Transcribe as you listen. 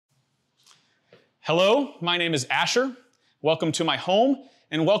Hello, my name is Asher. Welcome to my home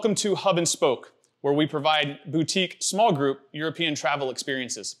and welcome to Hub and Spoke, where we provide boutique small group European travel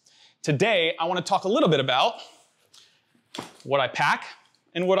experiences. Today, I want to talk a little bit about what I pack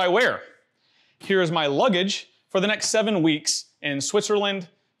and what I wear. Here is my luggage for the next 7 weeks in Switzerland,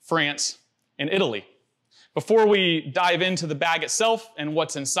 France, and Italy. Before we dive into the bag itself and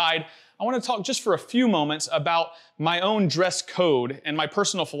what's inside, I want to talk just for a few moments about my own dress code and my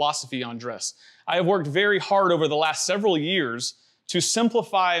personal philosophy on dress. I have worked very hard over the last several years to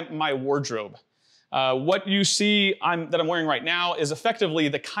simplify my wardrobe. What you see that I'm wearing right now is effectively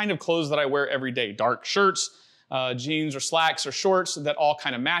the kind of clothes that I wear every day. Dark shirts, jeans or slacks or shorts that all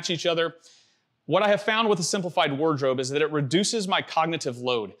kind of match each other. What I have found with a simplified wardrobe is that it reduces my cognitive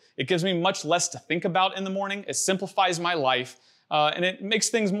load. It gives me much less to think about in the morning. It simplifies my life. And it makes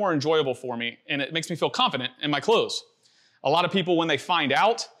things more enjoyable for me, and it makes me feel confident in my clothes. A lot of people, when they find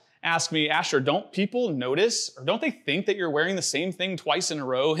out, ask me, Asher, don't people notice, or don't they think that you're wearing the same thing twice in a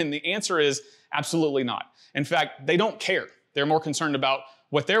row? And the answer is absolutely not. In fact, they don't care. They're more concerned about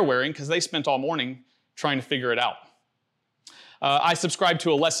what they're wearing because they spent all morning trying to figure it out. I subscribe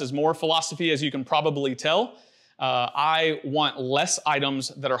to a less is more philosophy, as you can probably tell. I want less items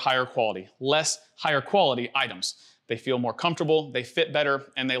that are higher quality, less higher quality items. They feel more comfortable, they fit better,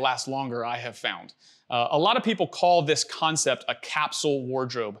 and they last longer, I have found. A lot of people call this concept a capsule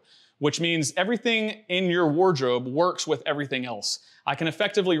wardrobe, which means everything in your wardrobe works with everything else. I can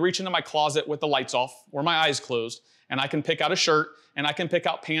effectively reach into my closet with the lights off or my eyes closed, and I can pick out a shirt, and I can pick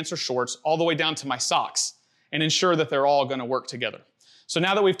out pants or shorts all the way down to my socks and ensure that they're all gonna work together. So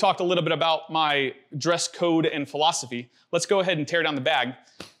now that we've talked a little bit about my dress code and philosophy, let's go ahead and tear down the bag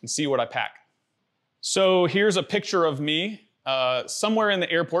and see what I pack. So here's a picture of me somewhere in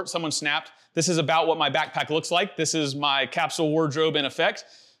the airport, someone snapped. This is about what my backpack looks like. This is my capsule wardrobe in effect.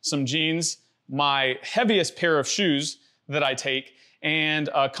 Some jeans, my heaviest pair of shoes that I take,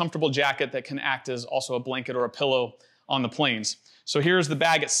 and a comfortable jacket that can act as also a blanket or a pillow on the planes. So here's the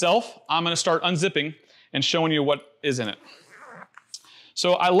bag itself. I'm gonna start unzipping and showing you what is in it.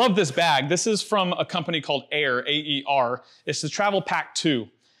 So I love this bag. This is from a company called Air, A-E-R. It's the Travel Pack 2.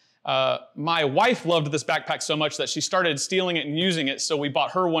 My wife loved this backpack so much that she started stealing it and using it, so we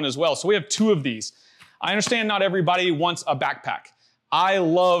bought her one as well. So we have 2 of these. I understand not everybody wants a backpack. I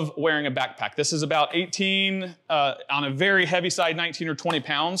love wearing a backpack. This is about 18, on a very heavy side, 19 or 20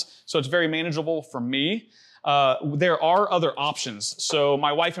 pounds, so it's very manageable for me. There are other options. So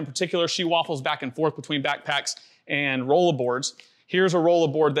my wife in particular, she waffles back and forth between backpacks and rollerboards. Here's a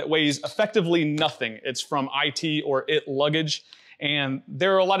rollerboard that weighs effectively nothing. It's from IT or IT Luggage. And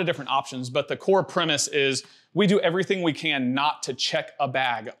there are a lot of different options, but the core premise is we do everything we can not to check a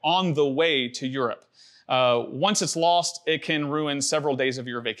bag on the way to Europe. Once it's lost, it can ruin several days of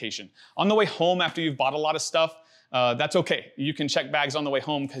your vacation. On the way home after you've bought a lot of stuff, that's okay. You can check bags on the way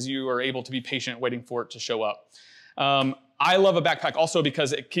home because you are able to be patient waiting for it to show up. I love a backpack also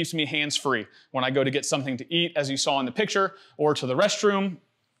because it keeps me hands-free when I go to get something to eat, as you saw in the picture, or to the restroom,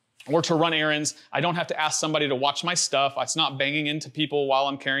 or to run errands. I don't have to ask somebody to watch my stuff. It's not banging into people while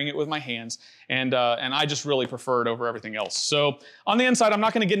I'm carrying it with my hands. And I just really prefer it over everything else. So on the inside, I'm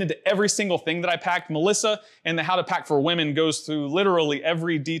not gonna get into every single thing that I packed. Melissa and the How to Pack for Women goes through literally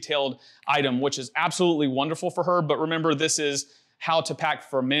every detailed item, which is absolutely wonderful for her. But remember, this is How to Pack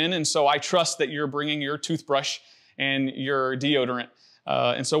for Men. And so I trust that you're bringing your toothbrush and your deodorant.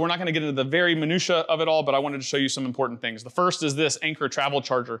 And so we're not gonna get into the very minutia of it all, but I wanted to show you some important things. The first is this Anchor travel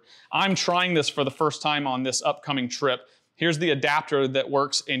charger. I'm trying this for the first time on this upcoming trip. Here's the adapter that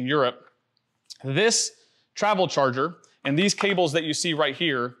works in Europe. This travel charger and these cables that you see right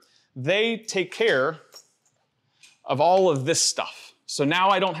here, they take care of all of this stuff. So now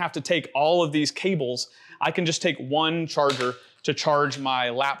I don't have to take all of these cables. I can just take one charger to charge my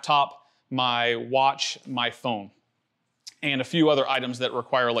laptop, my watch, my phone, and a few other items that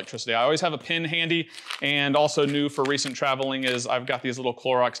require electricity. I always have a pin handy, and also new for recent traveling is I've got these little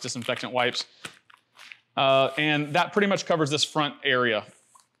Clorox disinfectant wipes. And that pretty much covers this front area.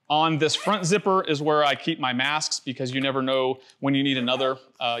 On this front zipper is where I keep my masks because you never know when you need another.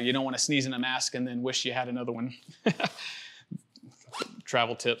 You don't want to sneeze in a mask and then wish you had another one.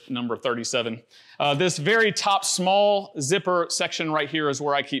 Travel tip number 37. This very top small zipper section right here is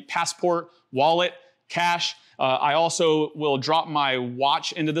where I keep passport, wallet, cash. I also will drop my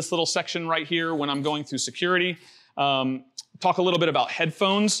watch into this little section right here when I'm going through security. Talk a little bit about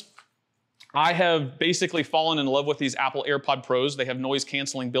headphones. I have basically fallen in love with these Apple AirPod Pros. They have noise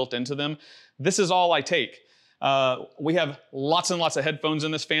canceling built into them. This is all I take. We have lots and lots of headphones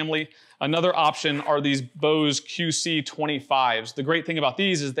in this family. Another option are these Bose QC25s. The great thing about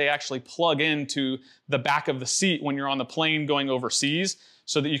these is they actually plug into the back of the seat when you're on the plane going overseas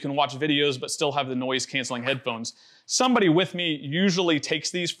so that you can watch videos but still have the noise canceling headphones. Somebody with me usually takes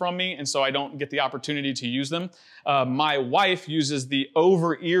these from me, and so I don't get the opportunity to use them. My wife uses the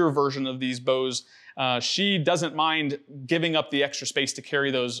over-ear version of these Bose. She doesn't mind giving up the extra space to carry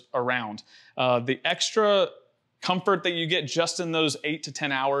those around. The extra comfort that you get just in those 8 to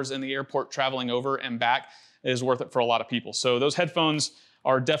 10 hours in the airport traveling over and back is worth it for a lot of people. So those headphones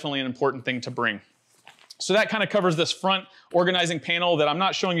are definitely an important thing to bring. So that kind of covers this front organizing panel that I'm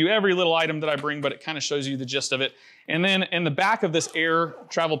not showing you every little item that I bring, but it kind of shows you the gist of it. And then in the back of this Air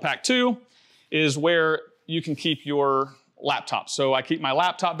Travel Pack 2 is where you can keep your laptop. So I keep my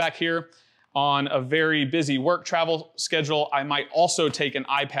laptop back here. On a very busy work travel schedule, I might also take an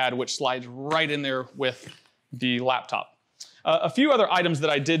iPad, which slides right in there with the laptop. A few other items that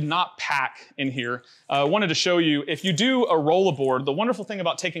I did not pack in here. Wanted to show you, if you do a rollaboard, the wonderful thing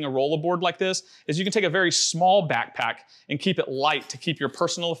about taking a rollaboard like this is you can take a very small backpack and keep it light to keep your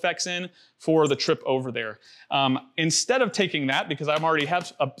personal effects in for the trip over there. Instead of taking that, because I already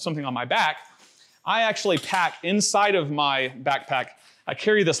have something on my back, I actually pack inside of my backpack. I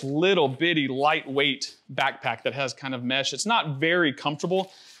carry this little bitty lightweight backpack that has kind of mesh. It's not very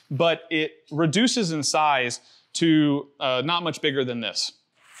comfortable, but it reduces in size to not much bigger than this.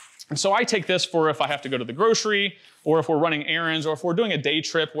 And so I take this for if I have to go to the grocery, or if we're running errands, or if we're doing a day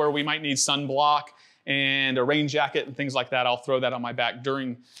trip where we might need sunblock and a rain jacket and things like that. I'll throw that on my back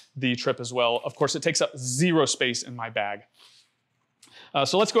during the trip as well. Of course, it takes up zero space in my bag.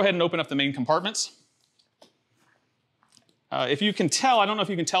 So let's go ahead and open up the main compartments. If you can tell, I don't know if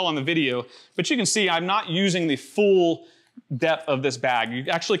you can tell on the video, but you can see I'm not using the full depth of this bag. You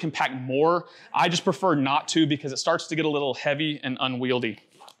actually can pack more. I just prefer not to because it starts to get a little heavy and unwieldy.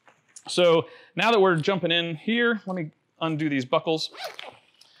 So now that we're jumping in here, let me undo these buckles.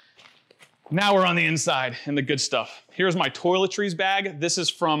 Now we're on the inside and the good stuff. Here's my toiletries bag. This is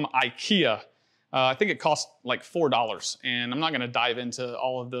from IKEA. I think it cost like $4, and I'm not gonna dive into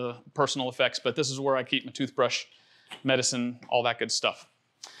all of the personal effects, but this is where I keep my toothbrush, medicine, all that good stuff.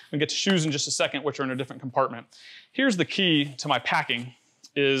 We'll get to shoes in just a second, which are in a different compartment. Here's the key to my packing,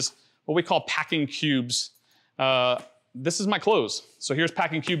 is what we call packing cubes. This is my clothes. So here's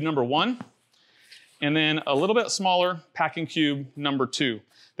packing cube number 1, and then a little bit smaller packing cube number 2.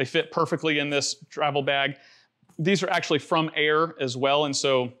 They fit perfectly in this travel bag. These are actually from Air as well, and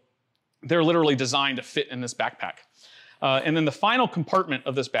so they're literally designed to fit in this backpack. And then the final compartment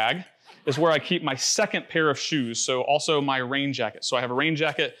of this bag is where I keep my second pair of shoes, so also my rain jacket. So I have a rain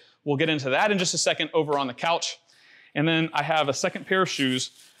jacket. We'll get into that in just a second over on the couch. And then I have a second pair of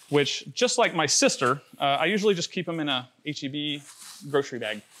shoes, which, just like my sister, I usually just keep them in a H-E-B grocery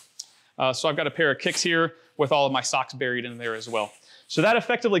bag. So I've got a pair of kicks here with all of my socks buried in there as well. So that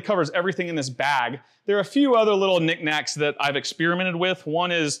effectively covers everything in this bag. There are a few other little knickknacks that I've experimented with.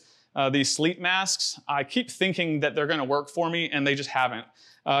 One is these sleep masks. I keep thinking that they're gonna work for me, and they just haven't.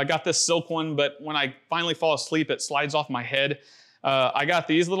 I got this silk one, but when I finally fall asleep, it slides off my head. I got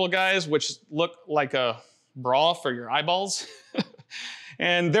these little guys, which look like a bra for your eyeballs.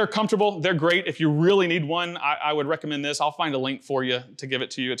 And they're comfortable, they're great. If you really need one, I would recommend this. I'll find a link for you to give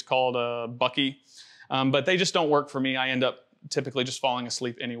it to you. It's called Bucky. But they just don't work for me. I end up typically just falling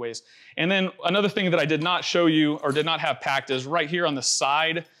asleep anyways. And then another thing that I did not show you or did not have packed is right here on the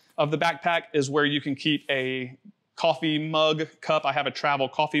side of the backpack is where you can keep a coffee mug cup. I have a travel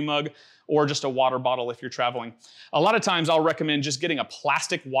coffee mug, or just a water bottle if you're traveling. A lot of times I'll recommend just getting a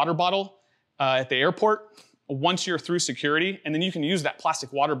plastic water bottle at the airport once you're through security, and then you can use that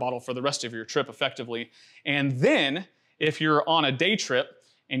plastic water bottle for the rest of your trip effectively. And then if you're on a day trip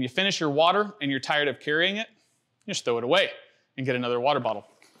and you finish your water and you're tired of carrying it, you just throw it away and get another water bottle.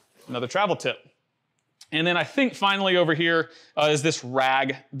 Another travel tip. And then I think finally over here is this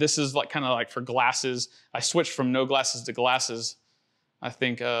rag. This is like kind of like for glasses. I switched from no glasses to glasses, I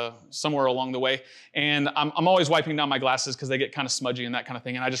think somewhere along the way. And I'm always wiping down my glasses because they get kind of smudgy and that kind of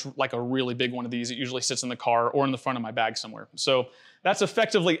thing. And I just like a really big one of these. It usually sits in the car or in the front of my bag somewhere. So that's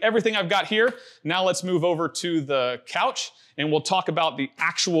effectively everything I've got here. Now let's move over to the couch and we'll talk about the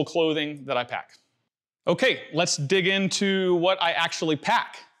actual clothing that I pack. Okay, let's dig into what I actually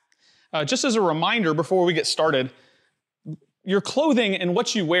pack. Just as a reminder before we get started, your clothing and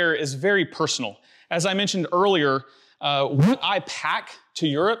what you wear is very personal. As I mentioned earlier, what I pack to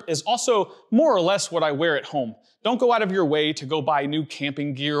Europe is also more or less what I wear at home. Don't go out of your way to go buy new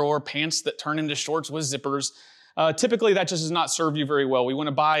camping gear or pants that turn into shorts with zippers. Typically, that just does not serve you very well. We want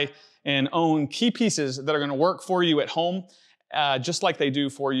to buy and own key pieces that are going to work for you at home, just like they do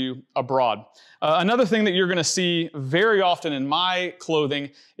for you abroad. Another thing that you're going to see very often in my clothing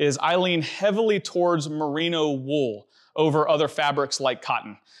is I lean heavily towards merino wool over other fabrics like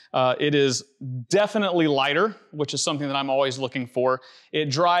cotton. It is definitely lighter, which is something that I'm always looking for. It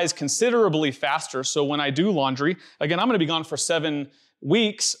dries considerably faster, so when I do laundry, again, I'm going to be gone for 7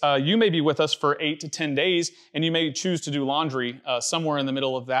 weeks. You may be with us for 8 to 10 days, and you may choose to do laundry somewhere in the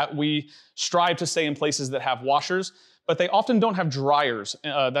middle of that. We strive to stay in places that have washers, but they often don't have dryers.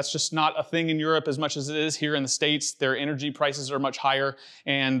 That's just not a thing in Europe as much as it is here in the States. Their energy prices are much higher,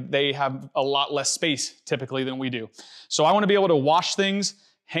 and they have a lot less space typically than we do. So I want to be able to wash things,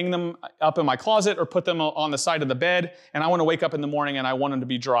 hang them up in my closet, or put them on the side of the bed, and I want to wake up in the morning and I want them to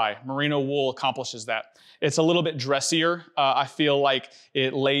be dry. Merino wool accomplishes that. It's a little bit dressier. I feel like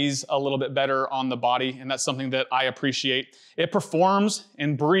it lays a little bit better on the body, and that's something that I appreciate. It performs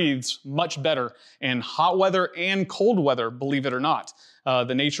and breathes much better in hot weather and cold weather, believe it or not.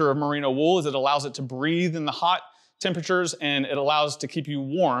 The nature of merino wool is it allows it to breathe in the hot temperatures, and it allows to keep you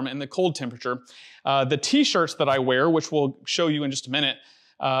warm in the cold temperature. The t-shirts that I wear, which we'll show you in just a minute,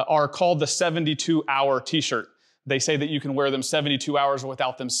 are called the 72-hour t-shirt. They say that you can wear them 72 hours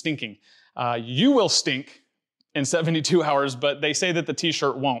without them stinking. You will stink in 72 hours, but they say that the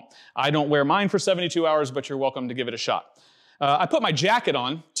t-shirt won't. I don't wear mine for 72 hours, but you're welcome to give it a shot. I put my jacket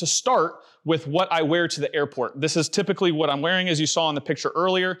on to start with what I wear to the airport. This is typically what I'm wearing, as you saw in the picture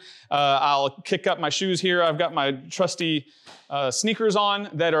earlier. I'll kick up my shoes here. I've got my trusty sneakers on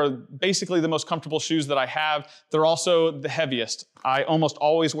that are basically the most comfortable shoes that I have. They're also the heaviest. I almost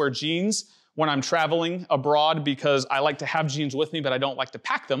always wear jeans when I'm traveling abroad because I like to have jeans with me, but I don't like to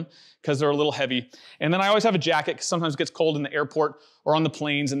pack them because they're a little heavy. And then I always have a jacket because sometimes it gets cold in the airport or on the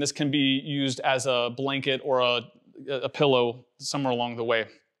planes, and this can be used as a blanket or a pillow somewhere along the way.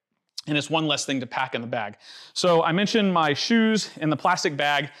 And it's one less thing to pack in the bag. So I mentioned my shoes in the plastic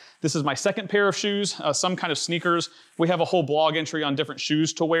bag. This is my second pair of shoes, some kind of sneakers. We have a whole blog entry on different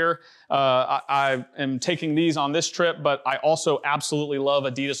shoes to wear. I am taking these on this trip, but I also absolutely love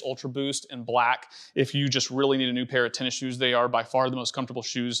Adidas Ultra Boost in black. If you just really need a new pair of tennis shoes, they are by far the most comfortable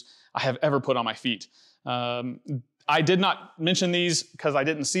shoes I have ever put on my feet. I did not mention these because I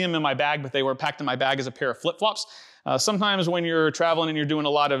didn't see them in my bag, but they were packed in my bag as a pair of flip-flops. Sometimes when you're traveling and you're doing a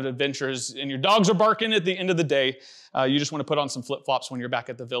lot of adventures and your dogs are barking at the end of the day, you just want to put on some flip-flops when you're back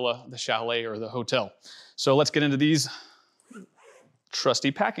at the villa, the chalet, or the hotel. So let's get into these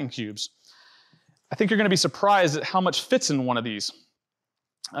trusty packing cubes. I think you're going to be surprised at how much fits in one of these.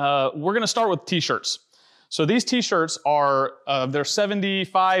 We're going to start with t-shirts. So these t-shirts are, they're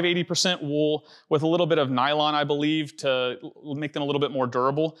 75, 80% wool with a little bit of nylon, I believe, to make them a little bit more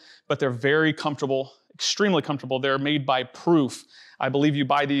durable, but they're very comfortable, extremely comfortable. They're made by Proof. I believe you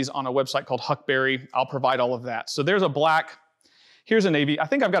buy these on a website called Huckberry. I'll provide all of that. So there's a black, here's a navy. I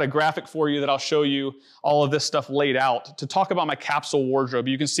think I've got a graphic for you that I'll show you all of this stuff laid out to talk about my capsule wardrobe.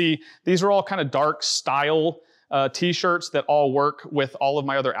 You can see these are all kind of dark style t-shirts that all work with all of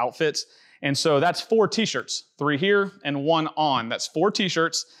my other outfits. And so that's 4 t-shirts, 3 here and 1 on. That's 4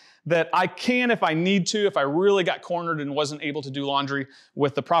 t-shirts that I can, if I need to, if I really got cornered and wasn't able to do laundry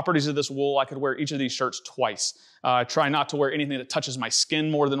with the properties of this wool, I could wear each of these shirts twice. I try not to wear anything that touches my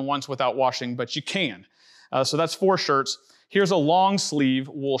skin more than once without washing, but you can. So that's 4 shirts. Here's a long sleeve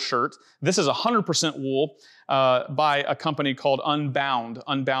wool shirt. This is 100% wool by a company called Unbound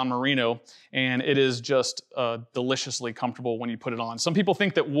Merino, and it is just deliciously comfortable when you put it on. Some people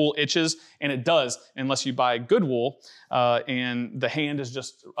think that wool itches, and it does unless you buy good wool, and the hand is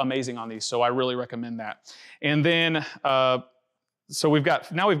just amazing on these, so I really recommend that. And then, so we've got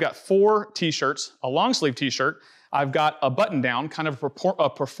 4 t-shirts, a long sleeve t-shirt. I've got a button down, kind of a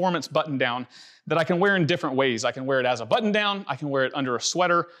performance button down that I can wear in different ways. I can wear it as a button down, I can wear it under a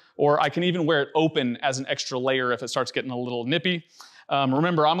sweater, or I can even wear it open as an extra layer if it starts getting a little nippy.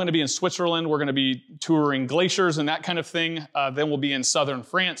 Remember, I'm gonna be in Switzerland. We're gonna be touring glaciers and that kind of thing. Then we'll be in southern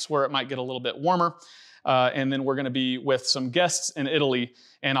France where it might get a little bit warmer. And then we're gonna be with some guests in Italy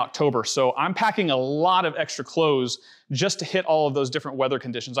in October. So I'm packing a lot of extra clothes just to hit all of those different weather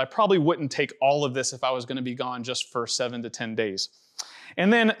conditions. I probably wouldn't take all of this if I was gonna be gone just for 7 to 10 days.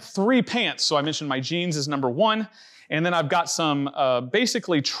 And then 3 pants. So I mentioned my jeans is number 1. And then I've got some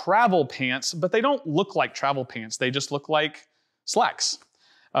basically travel pants, but they don't look like travel pants. They just look like slacks.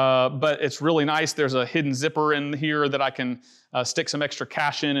 But it's really nice. There's a hidden zipper in here that I can stick some extra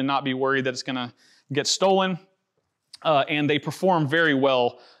cash in and not be worried that it's gonna get stolen. And they perform very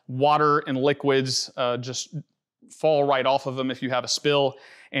well. Water and liquids just fall right off of them if you have a spill.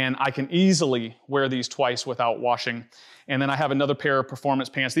 and I can easily wear these twice without washing. And then I have another pair of performance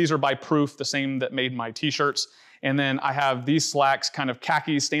pants. These are by Proof, the same that made my t-shirts. And then I have these slacks, kind of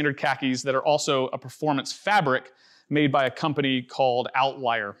khakis, standard khakis, that are also a performance fabric made by a company called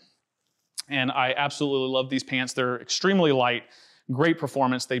Outlier. And I absolutely love these pants. They're extremely light, great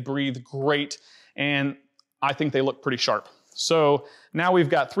performance. They breathe great, and I think they look pretty sharp. So now we've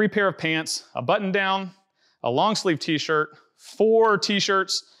got 3 pair of pants, a button down, a long sleeve t-shirt, 4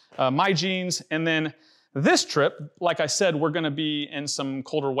 t-shirts, my jeans, and then this trip, like I said, we're gonna be in some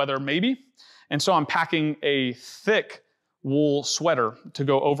colder weather maybe. And so I'm packing a thick wool sweater to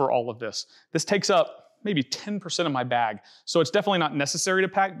go over all of this. This takes up maybe 10% of my bag. So it's definitely not necessary to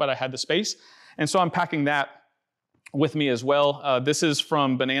pack, but I had the space. And so I'm packing that with me as well. This is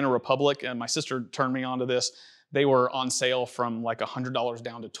from Banana Republic, and my sister turned me onto this. They were on sale from like $100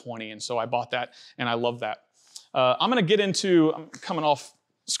 down to $20, and so I bought that, and I love that. I'm coming off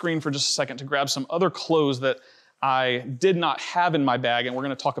screen for just a second to grab some other clothes that I did not have in my bag, and we're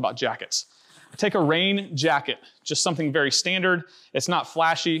gonna talk about jackets. Take a rain jacket, just something very standard. It's not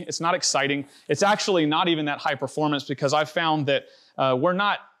flashy, it's not exciting. It's actually not even that high performance, because I've found that we're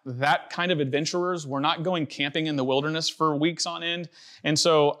not that kind of adventurers. We're not going camping in the wilderness for weeks on end. And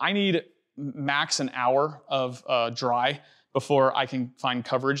so I need max an hour of dry before I can find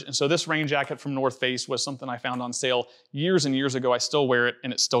coverage. And so this rain jacket from North Face was something I found on sale years and years ago. I still wear it,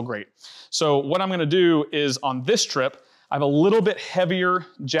 and it's still great. So what I'm gonna do is, on this trip, I have a little bit heavier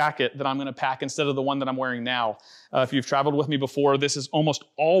jacket that I'm gonna pack instead of the one that I'm wearing now. If you've traveled with me before, this is almost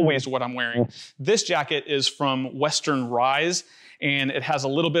always what I'm wearing. This jacket is from Western Rise, and it has a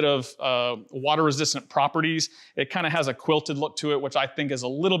little bit of water-resistant properties. It kind of has a quilted look to it, which I think is a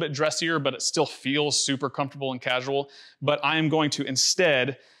little bit dressier, but it still feels super comfortable and casual. But I am going to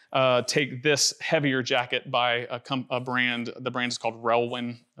instead take this heavier jacket by a brand. The brand is called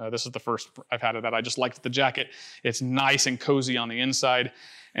Relwyn. This is the first I've had of that. I just liked the jacket. It's nice and cozy on the inside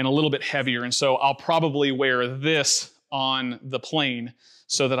and a little bit heavier. And so I'll probably wear this on the plane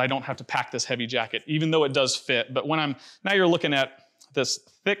so that I don't have to pack this heavy jacket, even though it does fit. But now you're looking at this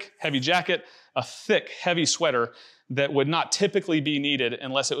thick, heavy jacket, a thick, heavy sweater that would not typically be needed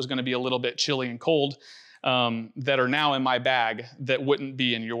unless it was gonna be a little bit chilly and cold, that are now in my bag that wouldn't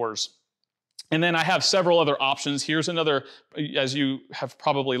be in yours. And then I have several other options. Here's another, as you have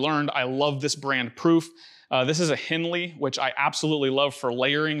probably learned, I love this brand Proof. This is a Henley, which I absolutely love for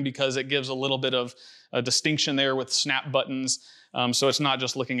layering because it gives a little bit of a distinction there with snap buttons. So it's not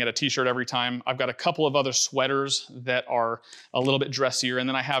just looking at a t-shirt every time. I've got a couple of other sweaters that are a little bit dressier, and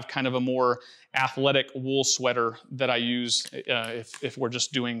then I have kind of a more athletic wool sweater that I use if we're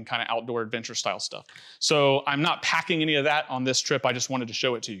just doing kind of outdoor adventure style stuff. So I'm not packing any of that on this trip. I just wanted to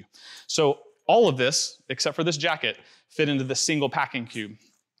show it to you. So all of this, except for this jacket, fit into the single packing cube.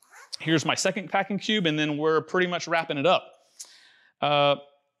 Here's my second packing cube, and then we're pretty much wrapping it up.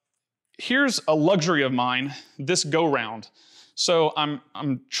 Here's a luxury of mine, this go-round. So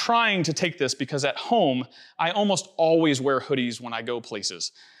I'm trying to take this because at home, I almost always wear hoodies when I go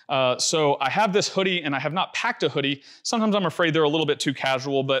places. So I have this hoodie, and I have not packed a hoodie. Sometimes I'm afraid they're a little bit too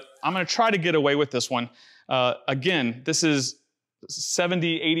casual, but I'm gonna try to get away with this one. Again, this is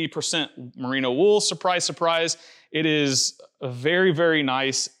 70, 80% merino wool, surprise, surprise. It is very, very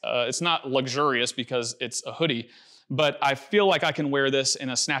nice. It's not luxurious because it's a hoodie, but I feel like I can wear this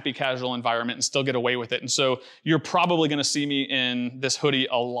in a snappy casual environment and still get away with it. And so you're probably gonna see me in this hoodie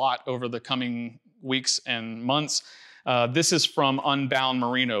a lot over the coming weeks and months. This is from Unbound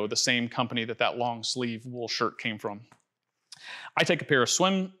Merino, the same company that long sleeve wool shirt came from. I take a pair of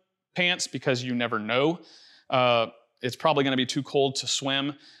swim pants because you never know. It's probably gonna be too cold to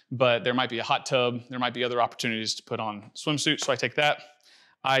swim, but there might be a hot tub. There might be other opportunities to put on swimsuits, so I take that.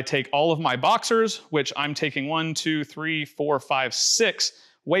 I take all of my boxers, which I'm taking 1, 2, 3, 4, 5, 6,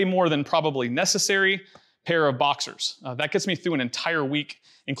 way more than probably necessary pair of boxers. That gets me through an entire week,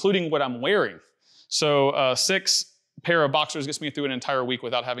 including what I'm wearing. So 6 pair of boxers gets me through an entire week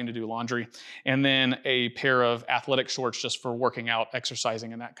without having to do laundry. And then a pair of athletic shorts just for working out,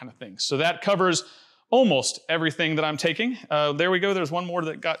 exercising, and that kind of thing. So that covers almost everything that I'm taking. There we go, there's one more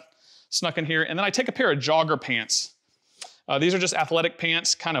that got snuck in here. And then I take a pair of jogger pants. These are just athletic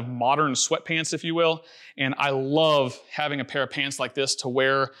pants, kind of modern sweatpants, if you will. And I love having a pair of pants like this to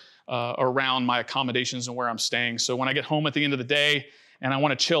wear around my accommodations and where I'm staying. So when I get home at the end of the day and I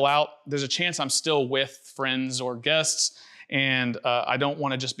want to chill out, there's a chance I'm still with friends or guests, and I don't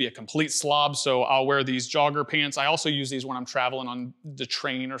want to just be a complete slob, so I'll wear these jogger pants. I also use these when I'm traveling on the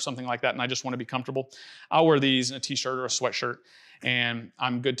train or something like that, and I just want to be comfortable. I'll wear these in a t-shirt or a sweatshirt. and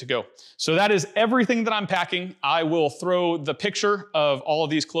I'm good to go. So that is everything that I'm packing. I will throw the picture of all of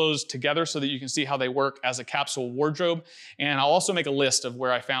these clothes together so that you can see how they work as a capsule wardrobe. And I'll also make a list of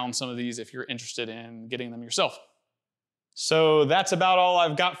where I found some of these if you're interested in getting them yourself. So that's about all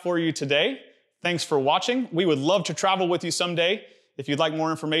I've got for you today. Thanks for watching. We would love to travel with you someday. If you'd like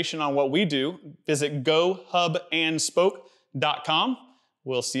more information on what we do, visit gohubandspoke.com.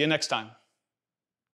 We'll see you next time.